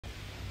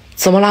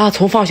怎么了？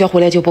从放学回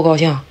来就不高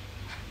兴？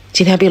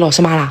今天被老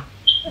师骂了？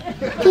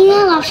今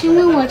天老师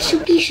问我赤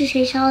壁是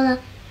谁烧的，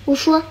我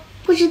说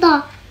不知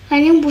道，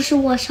反正不是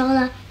我烧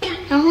的，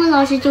然后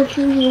老师就批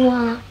评我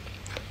了。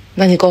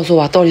那你告诉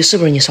我，到底是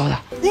不是你烧的？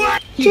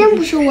真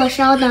不是我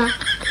烧的。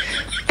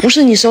不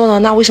是你烧的，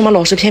那为什么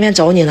老师偏偏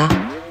找你呢？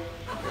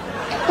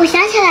我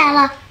想起来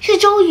了，是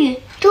周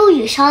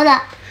宇烧的。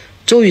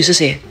周宇是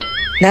谁？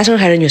男生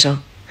还是女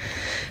生？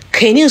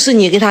肯定是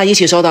你跟他一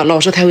起烧的，老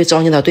师才会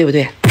找你的，对不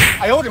对？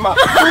哎呦我的妈！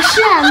不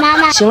是，妈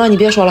妈。行了，你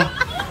别说了，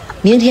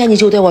明天你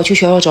就带我去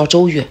学校找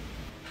周宇，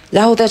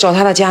然后再找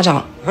他的家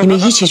长，你们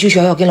一起去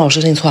学校跟老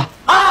师认错。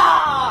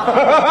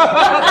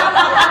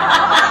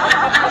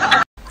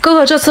哥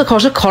哥这次考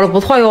试考得不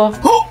错哟。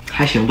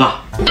还行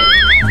吧。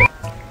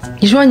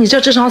你说你这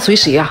智商随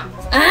谁呀？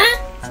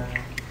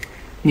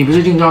你不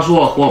是经常说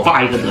我和我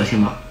爸一个德行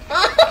吗？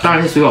当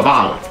然是随我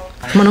爸了。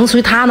怎么能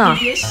随他呢？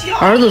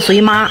儿子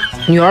随妈，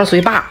女儿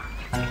随爸。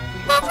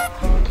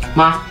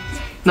妈，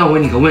那我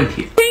问你个问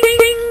题，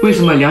为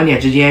什么2点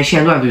之间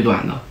线段最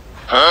短呢？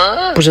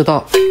不知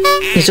道，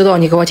你知道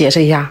你给我解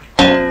释一下。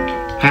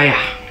哎呀，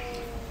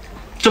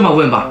这么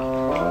问吧，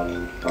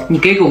你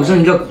给狗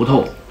扔一个骨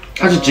头，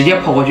它是直接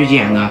跑过去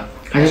捡的，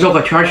还是绕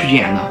个圈去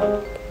捡的？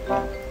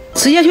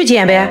直接去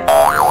捡呗。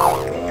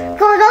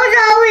狗都知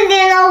道，为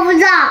什么不知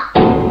道？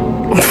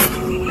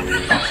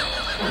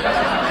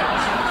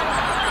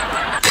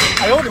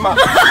哎呦我的妈！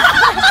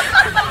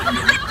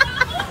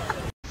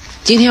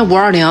今天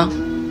520，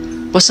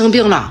我生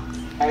病了，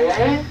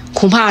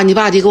恐怕你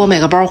爸得给我买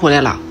个包回来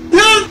了。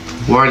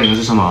520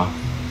是什么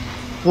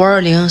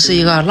？520是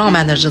一个浪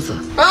漫的日子。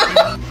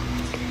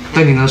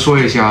那你能说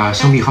一下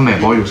生病和买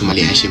包有什么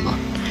联系吗？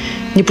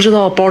你不知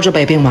道包治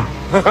百病吗？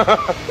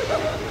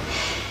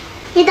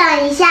你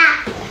等一下。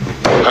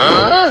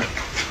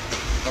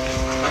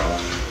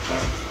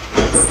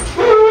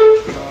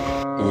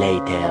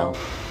Later.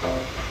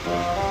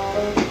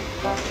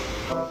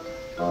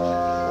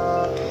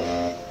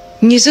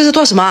 你这是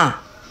做什么？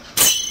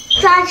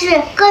抓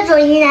治各种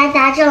疑难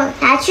杂症，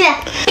拿去。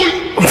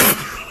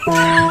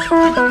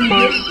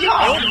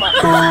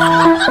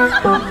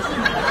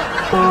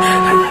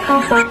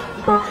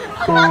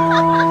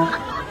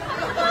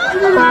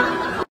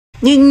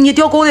你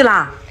掉沟里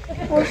啦？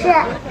不是，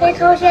跟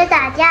同学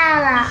打架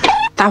了。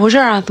咋回事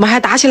啊？怎么还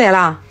打起来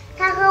了？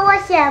他和我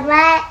显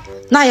摆。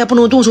那也不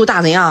能动手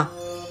打人啊。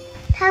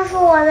他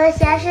说我的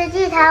鞋是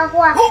地摊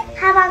货，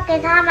他爸给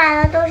他买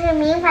的都是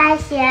名牌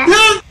鞋。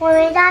我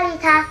没搭理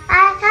他，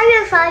他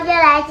越说越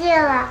来劲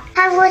了。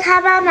他说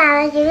他爸买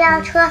了一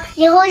辆车，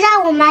以后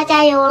让我妈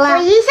加油了。我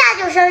一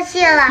下就生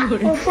气了，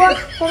我说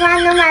我妈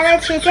能买得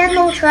起电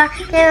动车，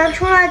也能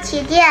充得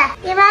起电，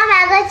你妈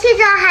买个汽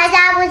车还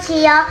加不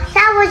起油，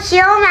加不起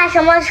油买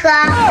什么车？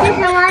为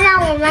什么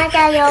让我妈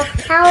加油？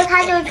然后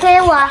他就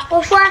催我，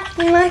我说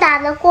你能打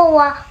得过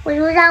我，我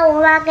就让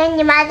我妈给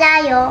你妈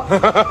加油。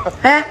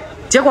哎，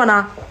结果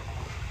呢？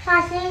放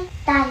心，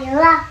打赢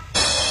了。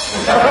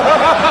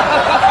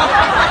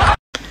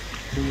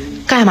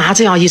干嘛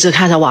这样一直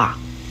看着我？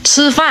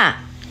吃饭。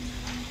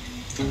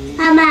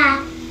妈妈，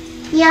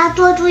你要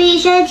多注意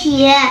身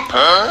体。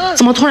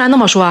怎么突然那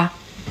么说？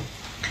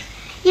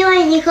因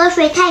为你喝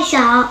水太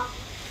少。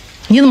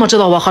你怎么知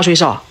道我喝水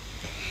少？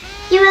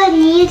因为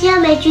你一天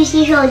没去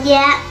洗手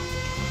间。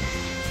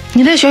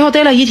你在学校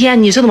待了1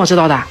天，你是怎么知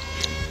道的？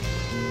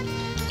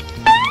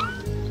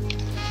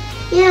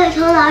因为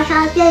从早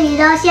上见你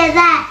到现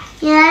在，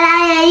你的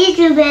拉链一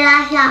直没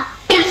拉上。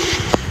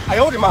哎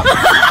呦我的妈！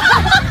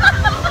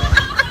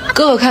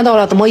哥哥看到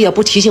了，怎么也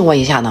不提醒我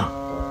一下呢？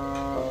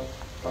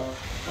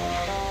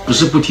不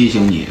是不提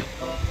醒你，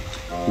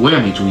我也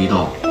没注意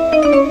到。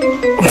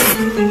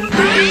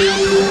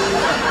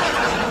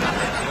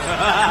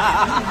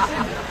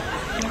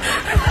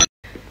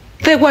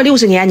再过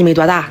60年，你们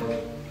多大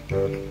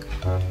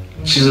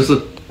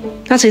74。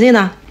那晨晨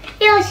呢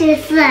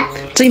64。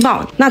真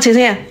棒。那晨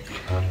晨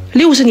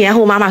，60年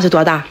后妈妈是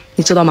多大？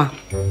你知道吗？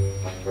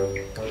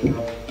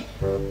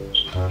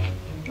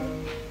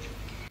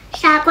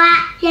傻瓜，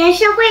人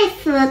是会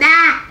死的。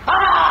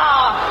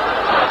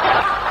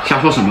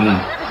瞎说什么呢？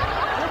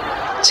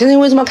晨晨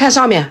为什么看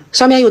上面？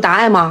上面有答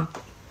案吗？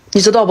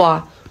你知道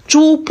不？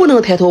猪不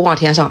能抬头望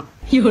天上。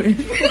有人。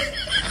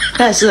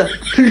但是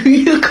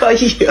驴可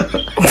以。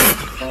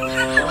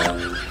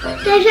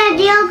这事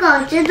只有狗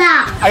知道。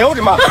哎呦我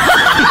的妈！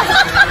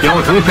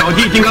雕虫小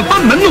技竟敢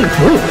班门弄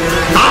斧，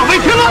大为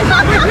天乱，大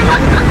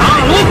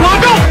罗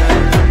寡照。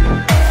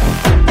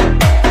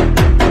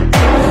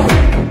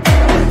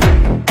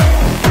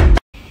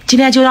今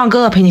天就让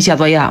哥哥陪你写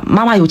作业，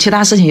妈妈有其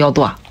他事情要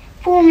做。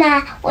不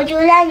嘛，我就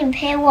让你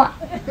陪我。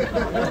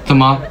怎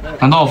么？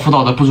难道我辅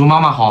导的不如妈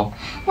妈好？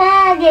妈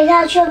妈得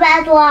上去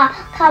拜托，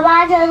考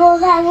完这都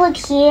算出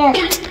题。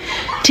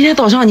今天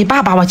早上你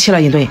爸把我气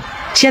了一顿，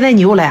现在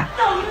你又来。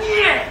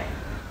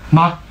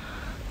妈，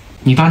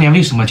你当年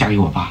为什么嫁给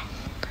我爸？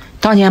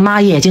当年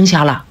妈眼睛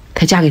瞎了，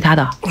才嫁给他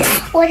的。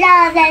我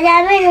丈夫在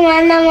家为什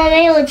么那么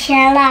没有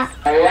钱了？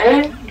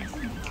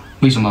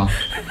为什么？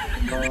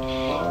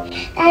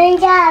但人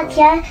家的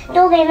钱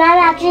都给妈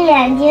妈治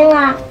眼睛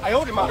了。哎呦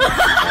我的妈！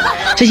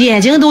这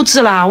眼睛都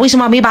治了，为什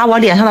么没把我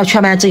脸上的雀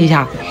斑治一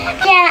下？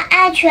这样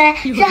安全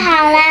治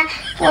好了，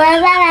我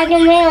的爸爸就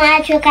没有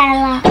安全感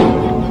了。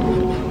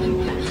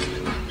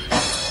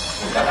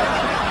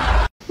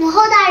母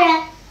后大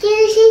人，今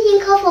日心情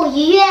可否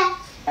愉悦？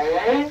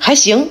还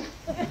行。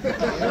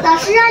老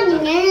师让你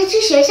明日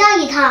去学校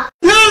一趟。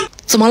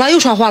怎么了？又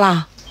闯祸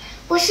了？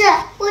不是，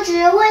我只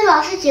是问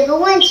老师几个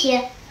问题。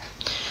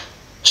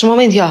什么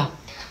问题啊？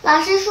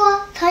老师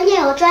说，曾经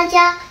有专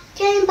家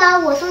建议把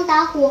我送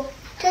打虎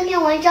这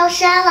篇文章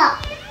删了。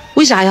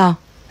为啥呀？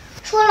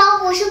说老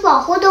虎是保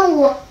护动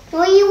物，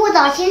容易误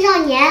导青少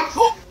年。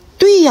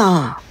对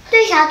呀。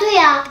对啥对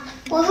呀？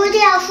我说这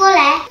样说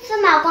来，司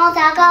马光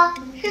砸缸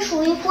是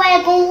属于破坏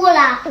公物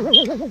了，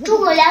诸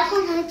葛亮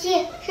空城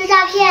计是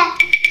诈骗，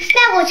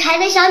卖火柴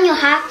的小女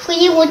孩属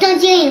于无证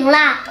经营了。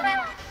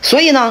所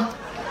以呢？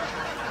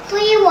所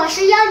以我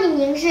是要你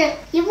明日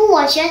移步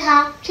我学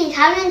堂品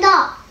茶论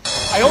道。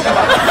哎呦我的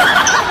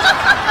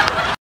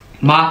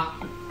妈！妈，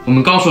我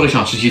们刚说了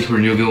想吃鸡腿，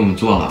你就给我们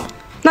做了。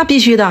那必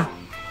须的，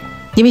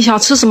你们想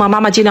吃什么，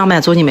妈妈尽量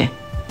满足你们。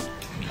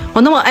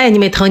我那么爱你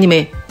们，疼你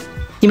们，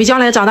你们将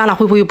来长大了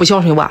会不会不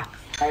孝顺我？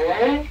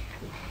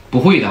不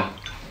会的，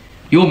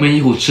有我们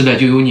以后吃的，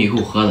就有你以后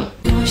喝的。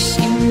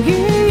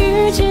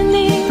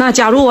那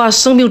假如我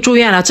生病住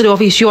院了，治疗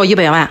费需要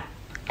100万，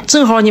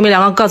正好你们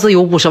两个各自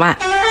有50万，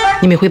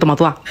你们会怎么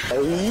做？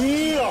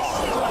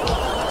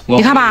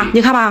你看吧，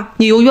你看吧，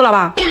你犹豫了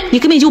吧？你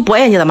根本就不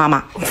爱你的妈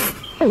妈。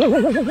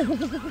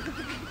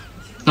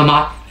那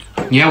妈，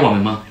你爱我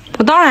们吗？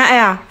我当然爱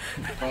啊。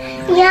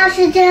你要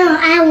是真的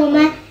爱我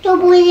们，就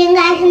不应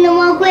该是那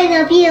么贵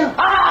的病。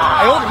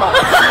哎呦我的妈！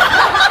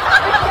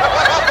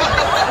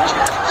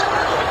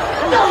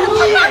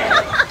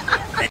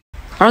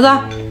儿子，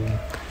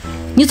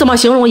你怎么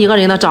形容一个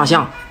人的长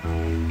相？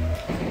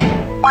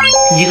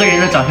一个人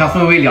的长相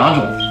分为2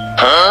种，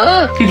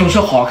一种是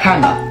好看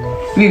的，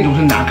另一种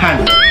是难看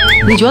的。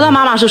你觉得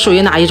妈妈是属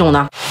于哪一种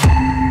呢？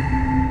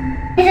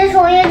你是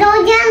属于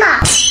中间的。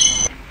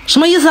什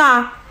么意思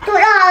啊？肚子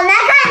好难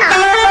看呢，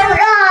肚子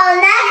好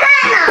难看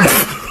呢。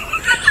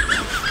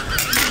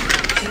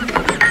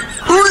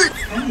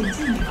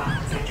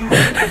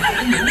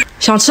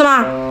想吃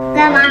吗？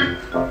干嘛？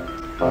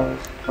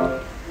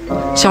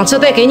想吃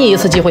再给你一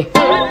次机会。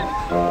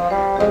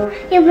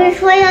你不是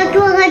说要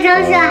做个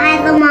正式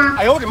孩子吗？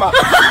哎呦我的妈！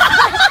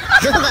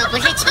如果不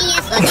是亲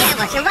眼所见，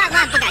我是万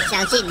万不敢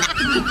相信的。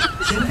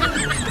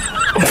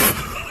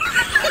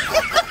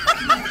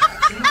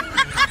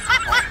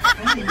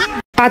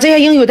把这些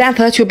英语单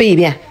词去背一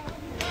遍。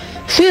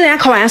虽然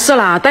考完试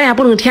了，但也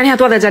不能天天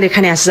坐在这里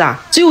看电视啊！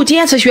只有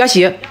坚持学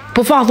习，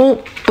不放松，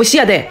不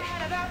懈怠，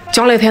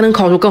将来才能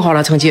考出更好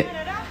的成绩。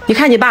你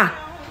看你爸，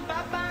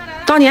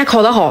当年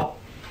考得好，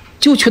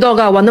就娶到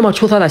个我那么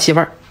出色的媳妇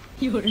儿。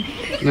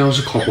那要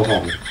是考不好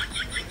呢？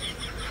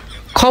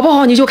考不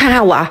好你就看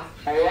看我，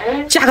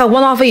嫁个窝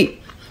囊废，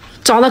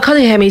长得磕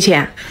碜还没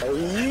钱，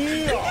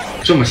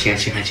这么嫌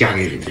弃还嫁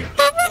给人家？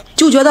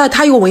就觉得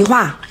他有文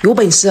化有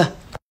本事。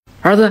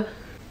儿子，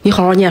你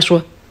好好念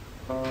书，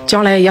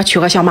将来也娶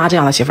个像妈这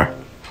样的媳妇儿。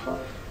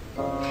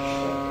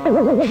哥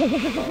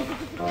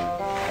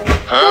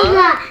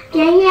哥，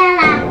别念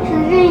了，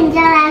省着你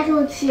将来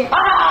受气。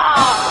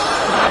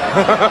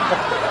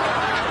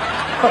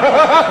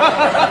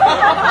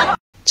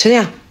晨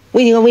晨，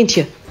问你个问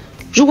题，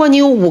如果你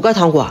有5个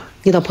糖果，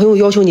你的朋友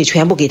要求你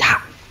全部给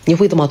他，你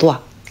会怎么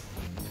做？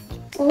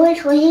我会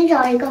重新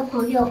找一个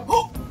朋友。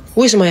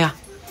为什么呀？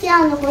这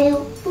样的朋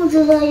友不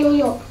值得拥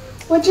有。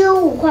我只有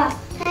5块，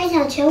他也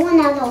想全部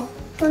拿走，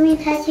说明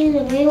他心里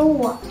没有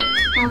我。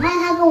哪怕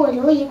他跟我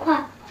留1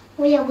块，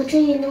我也不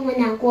至于那么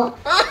难过。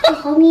就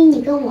好比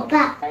你跟我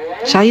爸，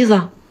啥意思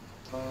啊？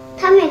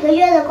他每个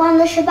月的工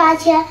资是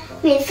8000，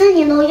每次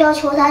你都要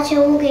求他全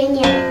部给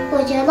你，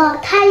我觉得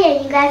他也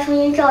应该重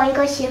新找一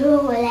个媳妇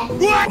回来。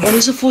我们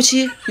是夫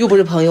妻，又不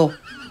是朋友，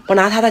我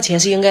拿他的钱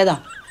是应该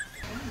的。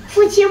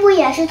夫妻不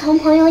也是从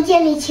朋友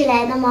建立起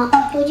来的吗？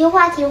有句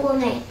话听过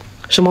没？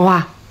什么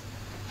话？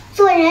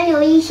做人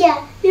留一线，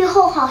日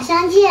后好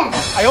相见。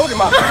哎呦我的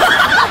妈！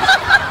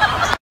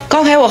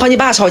刚才我和你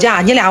爸吵架，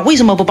你俩为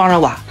什么不帮着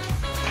我？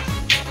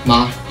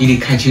妈，你得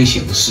看清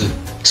形势。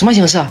什么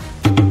形势？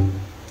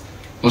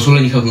我说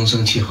了你可更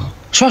生气哈。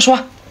说。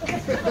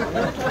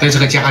在这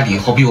个家里，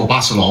好比我爸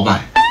是老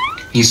板，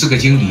你是个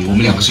经理，我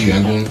们2个是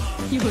员工。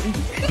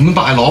你们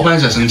把老板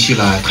惹生气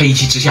了，他一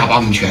气之下把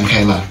我们全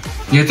开了。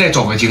你再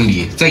找个经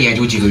理，再研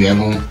究几个员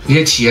工，你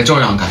这企业照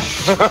样干。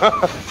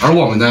而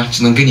我们呢，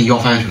只能跟你要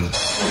饭去了。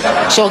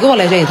少给我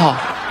来这一套！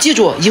记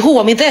住，以后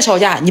我们再吵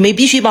架，你们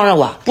必须帮着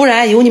我，不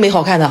然有你们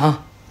好看的啊！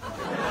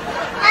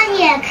那你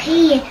也可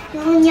以，以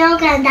后你要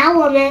敢打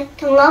我们，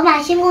等老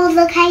板新公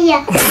司开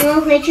业，我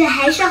们回去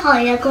还是好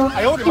员工。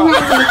这么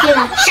年纪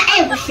了，啥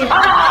也不是。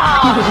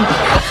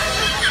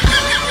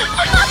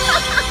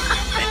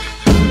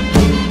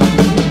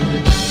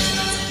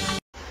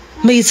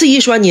每次一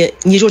说你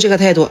就这个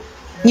态度，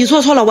你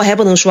做错了我还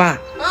不能说啊？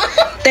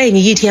带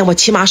你1天，我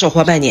起码少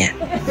活半年。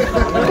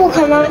不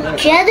可能，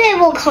绝对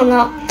不可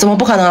能。怎么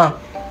不可能？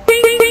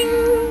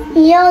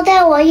你要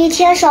带我一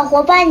天少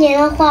活半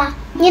年的话，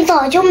你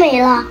早就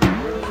没了。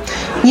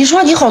你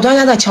说你好端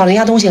端的抢人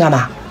家东西干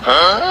嘛？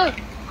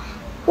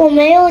我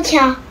没有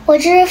抢，我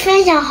这是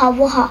分享好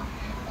不好？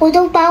我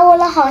都把我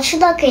的好吃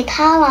的给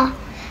他了，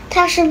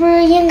他是不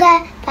是应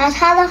该把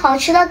他的好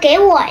吃的给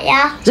我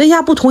呀？人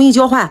家不同意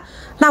交换，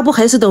那不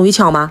还是等于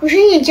抢吗？不是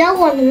你教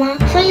我的吗？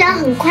分享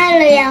很快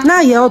乐呀。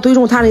那也要尊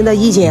重他人的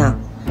意见啊。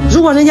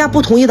如果人家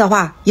不同意的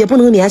话，也不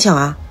能勉强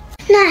啊。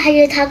那还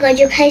是他哥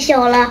就开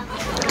小了。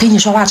跟你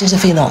说话真是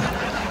费脑子。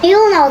你有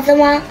脑子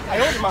吗？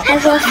还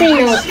说费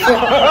脑子。